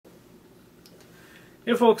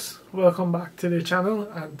Hey folks, welcome back to the channel,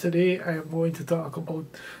 and today I am going to talk about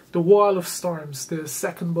The Wall of Storms, the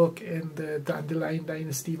second book in the Dandelion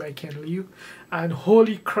Dynasty by Ken Liu. And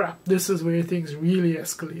holy crap, this is where things really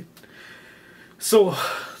escalate. So,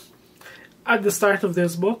 at the start of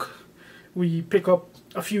this book, we pick up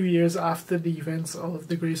a few years after the events of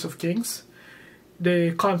the Grace of Kings.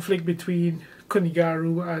 The conflict between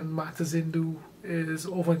Kunigaru and Matazindu is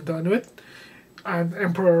over and done with, and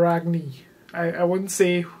Emperor Ragni, I wouldn't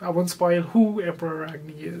spoil who Emperor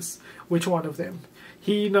Ragni is, which one of them.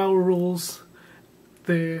 He now rules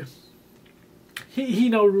the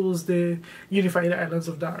unified islands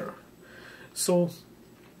of Dara. So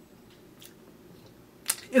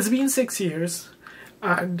it's been 6 years,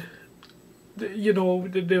 and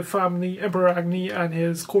the family, Emperor Ragni and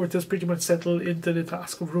his court, has pretty much settled into the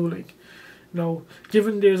task of ruling. Now,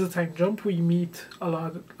 given there's a time jump, we meet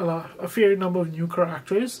a fair number of new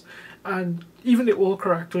characters, and even the old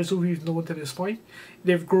characters who we've known to this point,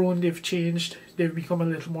 they've grown, they've changed, they've become a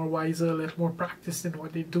little more wiser, a little more practiced in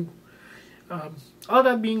what they do. All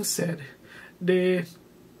that being said, the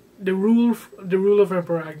rule of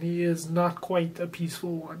Emperor Agni is not quite a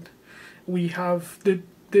peaceful one. We have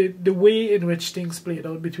the way in which things played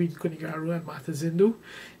out between Kunigaru and Matazindu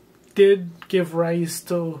did give rise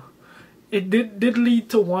to, it did lead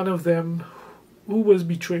to one of them who was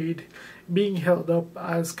betrayed being held up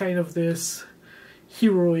as kind of this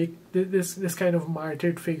heroic, this kind of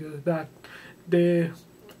martyred figure that the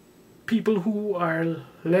people who are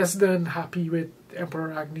less than happy with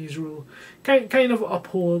Emperor Agni's rule kind of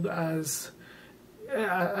uphold as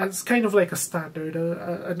kind of like a standard,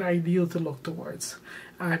 an ideal to look towards.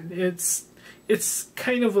 And it's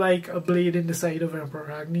kind of like a blade in the side of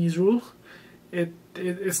Emperor Agni's rule.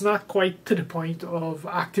 It's not quite to the point of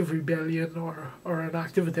active rebellion or an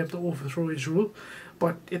active attempt to overthrow his rule,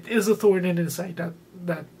 but it is a thorn in his side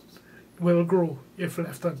that will grow if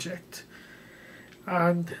left unchecked.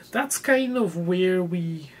 And that's kind of where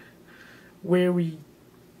we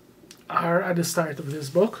are at the start of this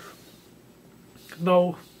book.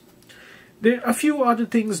 Now, a few other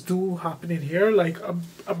things do happen in here, like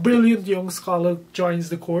a brilliant young scholar joins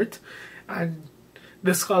the court, and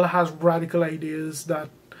the scholar has radical ideas that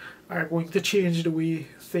are going to change the way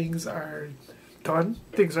things are done,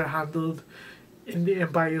 things are handled in the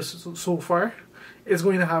empire so far. It's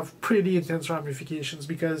going to have pretty intense ramifications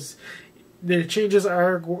because the changes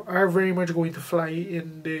are very much going to fly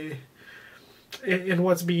in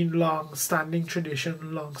what's been long-standing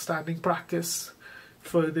tradition, long-standing practice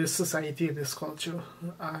for this society and this culture.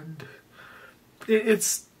 And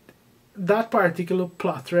it's that particular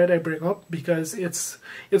plot thread I bring up because it's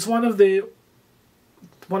one of the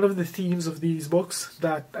themes of these books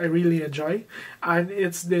that I really enjoy, and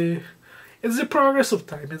it's the progress of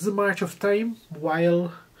time. It's the march of time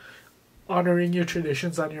while honoring your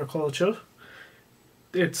traditions and your culture.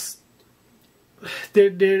 It's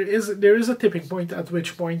there is a tipping point at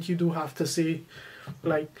which point you do have to say,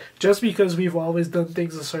 like, just because we've always done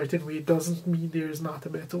things a certain way doesn't mean there's not a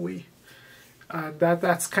better way. And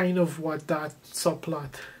that's kind of what that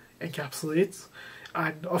subplot encapsulates.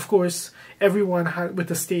 And of course, everyone with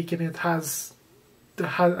a stake in it has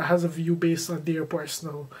a view based on their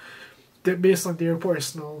personal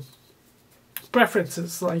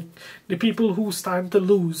preferences. Like, the people who stand to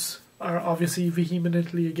lose are obviously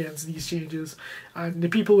vehemently against these changes, and the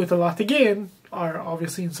people with a lot to gain are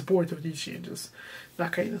obviously in support of these changes.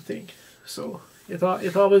 That kind of thing. So it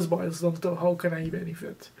always boils down to how can I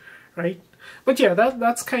benefit, right? But yeah,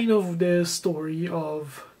 that's kind of the story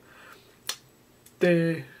of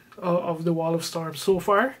the Wall of Storms so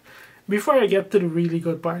far. Before I get to the really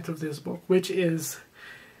good part of this book, which is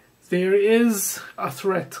there is a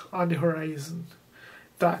threat on the horizon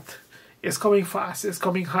that is coming fast, is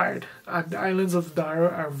coming hard, and the islands of Dara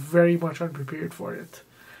are very much unprepared for it.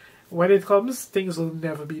 When it comes, things will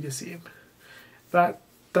never be the same. That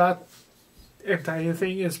entire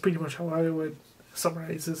thing is pretty much how I would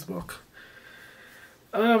summarize this book.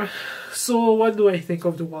 So what do I think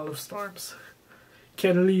of The Wall of Storms?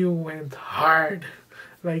 Ken Liu went hard.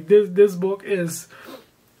 Like, this book is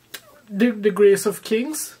the Grace of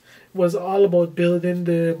Kings was all about building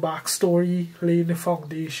the backstory, laying the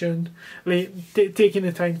foundation, taking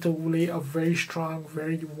the time to lay a very strong,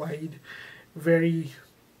 very wide, very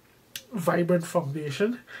vibrant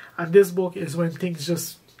foundation. And this book is when things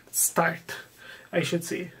just start, I should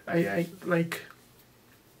say. I like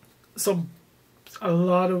a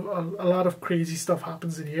lot of crazy stuff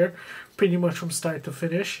happens in here, pretty much from start to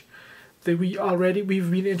finish. We've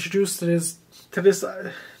been introduced to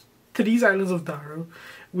these islands of Dara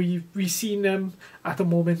we've seen them at a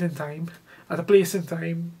moment in time, at a place in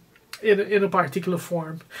time, in a particular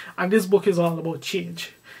form. And this book is all about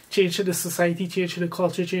change. Change to the society, change to the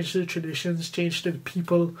culture, change to the traditions, change to the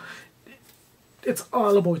people. It's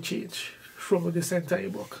all about change throughout this entire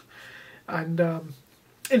book. And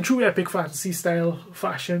in true epic fantasy style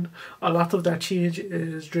fashion, a lot of that change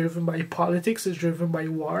is driven by politics, it's driven by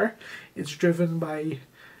war, it's driven by...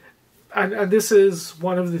 And this is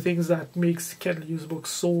one of the things that makes Ken Liu's books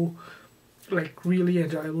so, like, really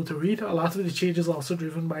enjoyable to read. A lot of the change is also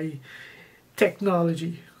driven by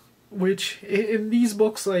technology, which in these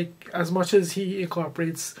books, like, as much as he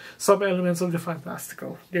incorporates some elements of the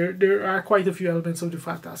fantastical, there are quite a few elements of the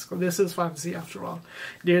fantastical. This is fantasy after all.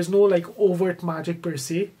 There's no, like, overt magic per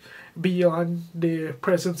se, beyond the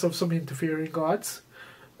presence of some interfering gods,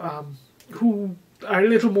 who are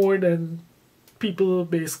little more than people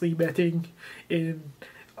basically betting in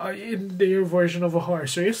their version of a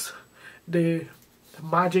horse race. The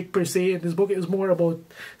magic per se in this book is more about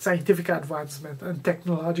scientific advancement and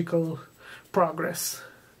technological progress.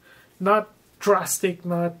 Not drastic,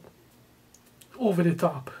 not over the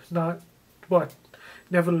top, but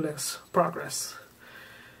nevertheless progress.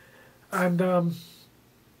 And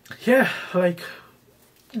yeah, like,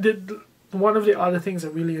 one of the other things I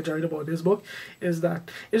really enjoyed about this book is that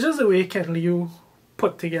it's just the way Ken Liu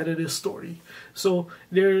put together this story. So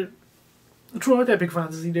throughout epic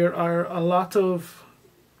fantasy, there are a lot of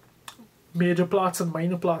major plots and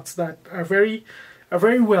minor plots that are very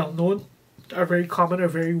well known, are very common, are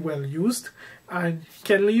very well used, and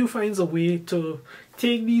Ken Liu finds a way to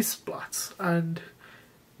take these plots and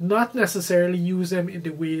not necessarily use them in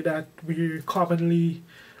the way that we're commonly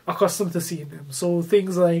accustomed to seeing them. So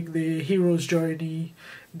things like the hero's journey,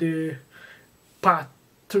 the path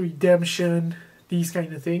to redemption, these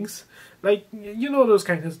kind of things, like, you know, those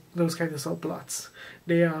kind of subplots.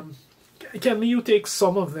 Ken Liu takes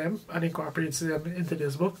some of them and incorporates them into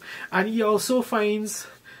this book, and he also finds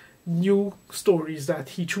new stories that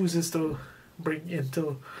he chooses to bring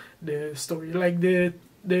into the story, like the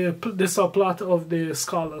subplot of the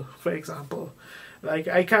scholar, for example. Like,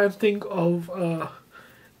 I can't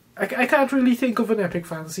really think of an epic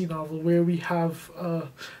fantasy novel where we have a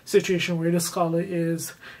situation where the scholar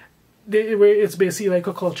where it's basically like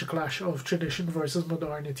a culture clash of tradition versus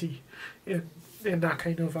modernity in that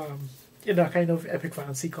kind of epic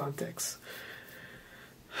fantasy context.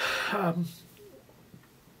 And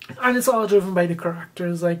it's all driven by the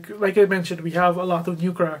characters. Like I mentioned, we have a lot of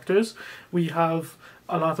new characters. We have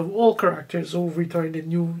a lot of old characters who returned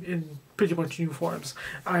in pretty much new forms,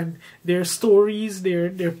 and their stories,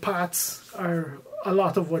 their paths are a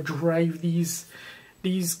lot of what drive these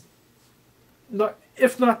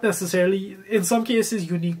not necessarily, in some cases,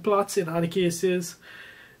 unique plots, in other cases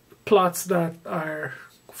plots that are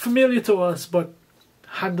familiar to us but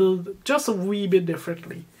handled just a wee bit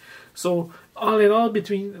differently. So all in all,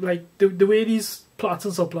 between, like, the way these plots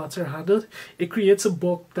and subplots are handled, it creates a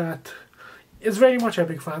book that is very much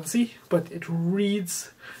epic fantasy, but it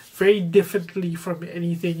reads very differently from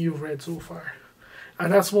anything you've read so far.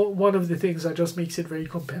 And that's one of the things that just makes it very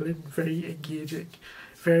compelling, very engaging,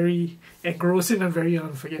 very engrossing, and very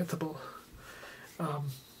unforgettable.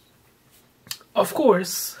 Of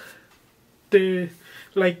course,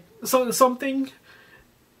 something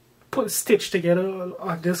stitched together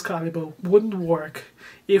on this caliber wouldn't work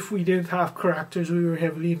if we didn't have characters we were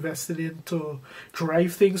heavily invested in to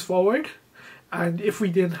drive things forward, and if we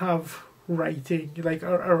didn't have writing, like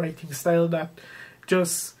a writing style that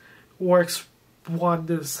just works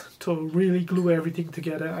wonders to really glue everything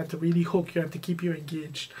together and to really hook you and to keep you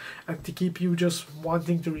engaged and to keep you just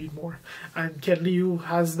wanting to read more. And Ken Liu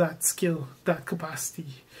has that skill, that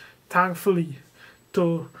capacity, thankfully,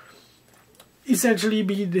 to essentially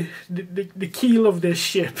be the keel of this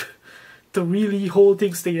ship, to really hold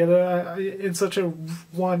things together in such a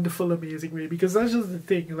wonderful, amazing way. Because that's just the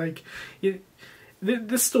thing, like,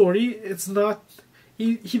 this story, it's not,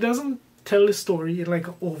 he doesn't tell the story in like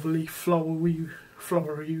overly flowery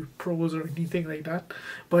prose or anything like that,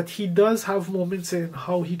 but he does have moments in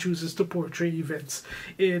how he chooses to portray events,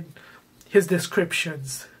 in his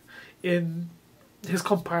descriptions, in his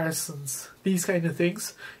comparisons, these kind of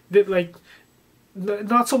things, that, like,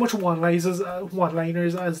 not so much one-liners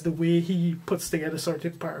as the way he puts together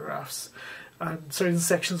certain paragraphs and certain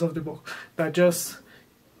sections of the book that just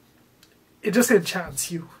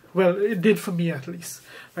enchants you. Well, it did for me, at least.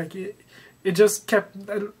 Like, it just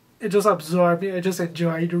absorbed me. I just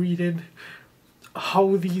enjoyed reading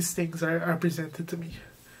how these things are presented to me.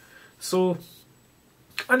 So,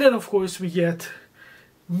 and then of course we get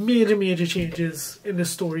major changes in the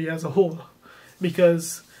story as a whole.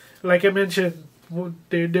 because, like I mentioned,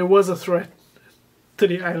 there was a threat to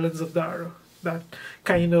the islands of Dara that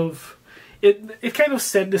kind of it kind of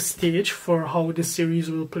set the stage for how the series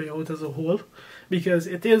will play out as a whole, because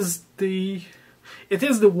it is the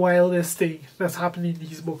wildest thing that's happened in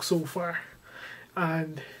these books so far.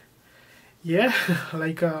 And yeah,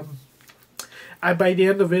 like by the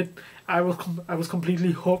end of it, I was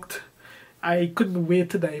completely hooked. I couldn't wait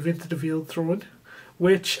to dive into the Veiled Throne,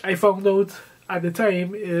 which I found out at the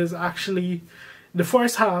time is actually the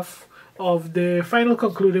first half of the final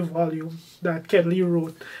concluding volume that Ken Lee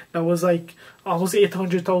wrote. That was like almost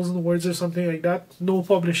 800,000 words or something like that. No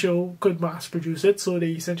publisher could mass produce it, so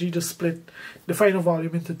they essentially just split the final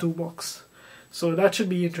volume into 2 books. So that should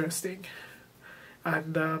be interesting.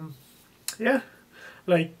 And yeah,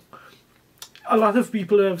 like a lot of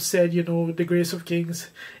people have said, you know, The Grace of Kings,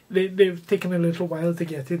 they've taken a little while to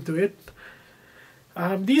get into it.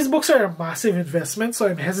 These books are a massive investment, so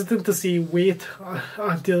I'm hesitant to say wait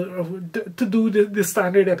until to do the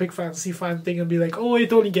standard epic fantasy fan thing and be like, oh,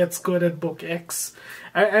 it only gets good at book X.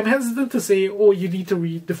 I'm hesitant to say, oh, you need to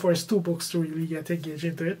read the first 2 books to really get engaged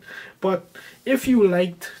into it. But if you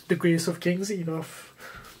liked The Grace of Kings enough,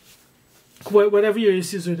 whatever your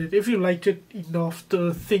issues with it, if you liked it enough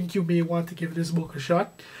to think you may want to give this book a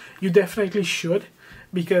shot, you definitely should,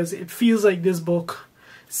 because it feels like this book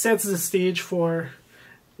sets the stage for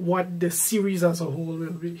what the series as a whole will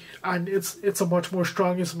be. And it's a much more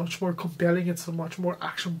strong, it's much more compelling, it's a much more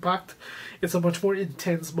action-packed, it's a much more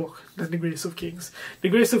intense book than The Grace of Kings. The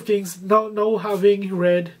Grace of Kings, now having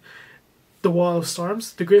read The Wall of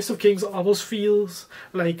Storms, The Grace of Kings almost feels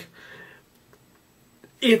like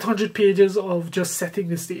 800 pages of just setting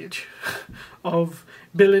the stage, of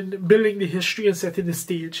building the history and setting the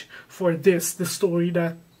stage for the story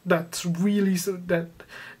that's really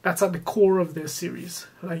that's at the core of this series.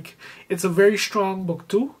 Like, it's a very strong book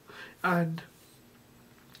 2, and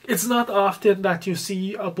it's not often that you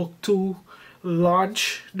see a book 2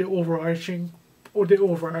 launch the overarching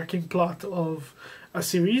plot of a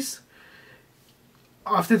series.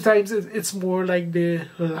 Oftentimes it's more like the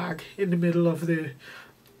lag in the middle of the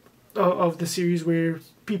series where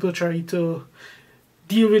people try to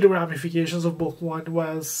deal with the ramifications of book 1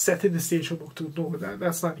 while setting the stage for book 2. No,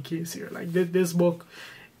 that's not the case here. Like, this book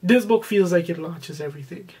feels like it launches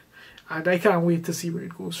everything, and I can't wait to see where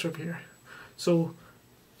it goes from here. So,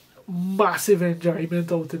 massive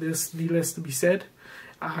enjoyment out of this, needless to be said.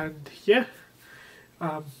 And yeah,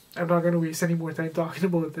 I'm not going to waste any more time talking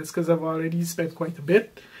about this because I've already spent quite a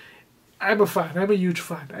bit. I'm a fan. I'm a huge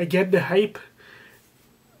fan. I get the hype.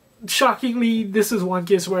 Shockingly, this is one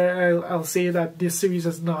case where I'll say that this series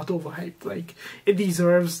is not overhyped. Like, it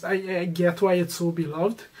deserves, I get why it's so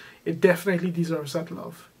beloved. It definitely deserves that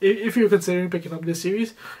love. If you're considering picking up this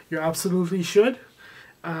series, you absolutely should.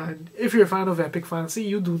 And if you're a fan of epic fantasy,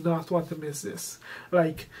 you do not want to miss this.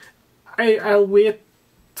 Like, I'll wait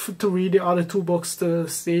to read the other 2 books to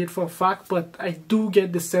say it for a fact, but I do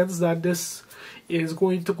get the sense that this is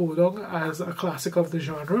going to go down as a classic of the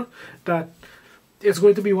genre, that it's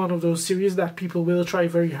going to be one of those series that people will try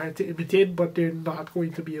very hard to imitate, but they're not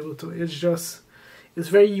going to be able to. It's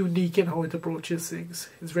very unique in how it approaches things.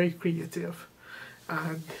 It's very creative.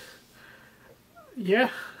 And yeah,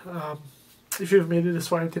 if you've made it this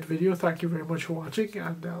far into the video, thank you very much for watching,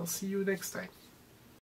 and I'll see you next time.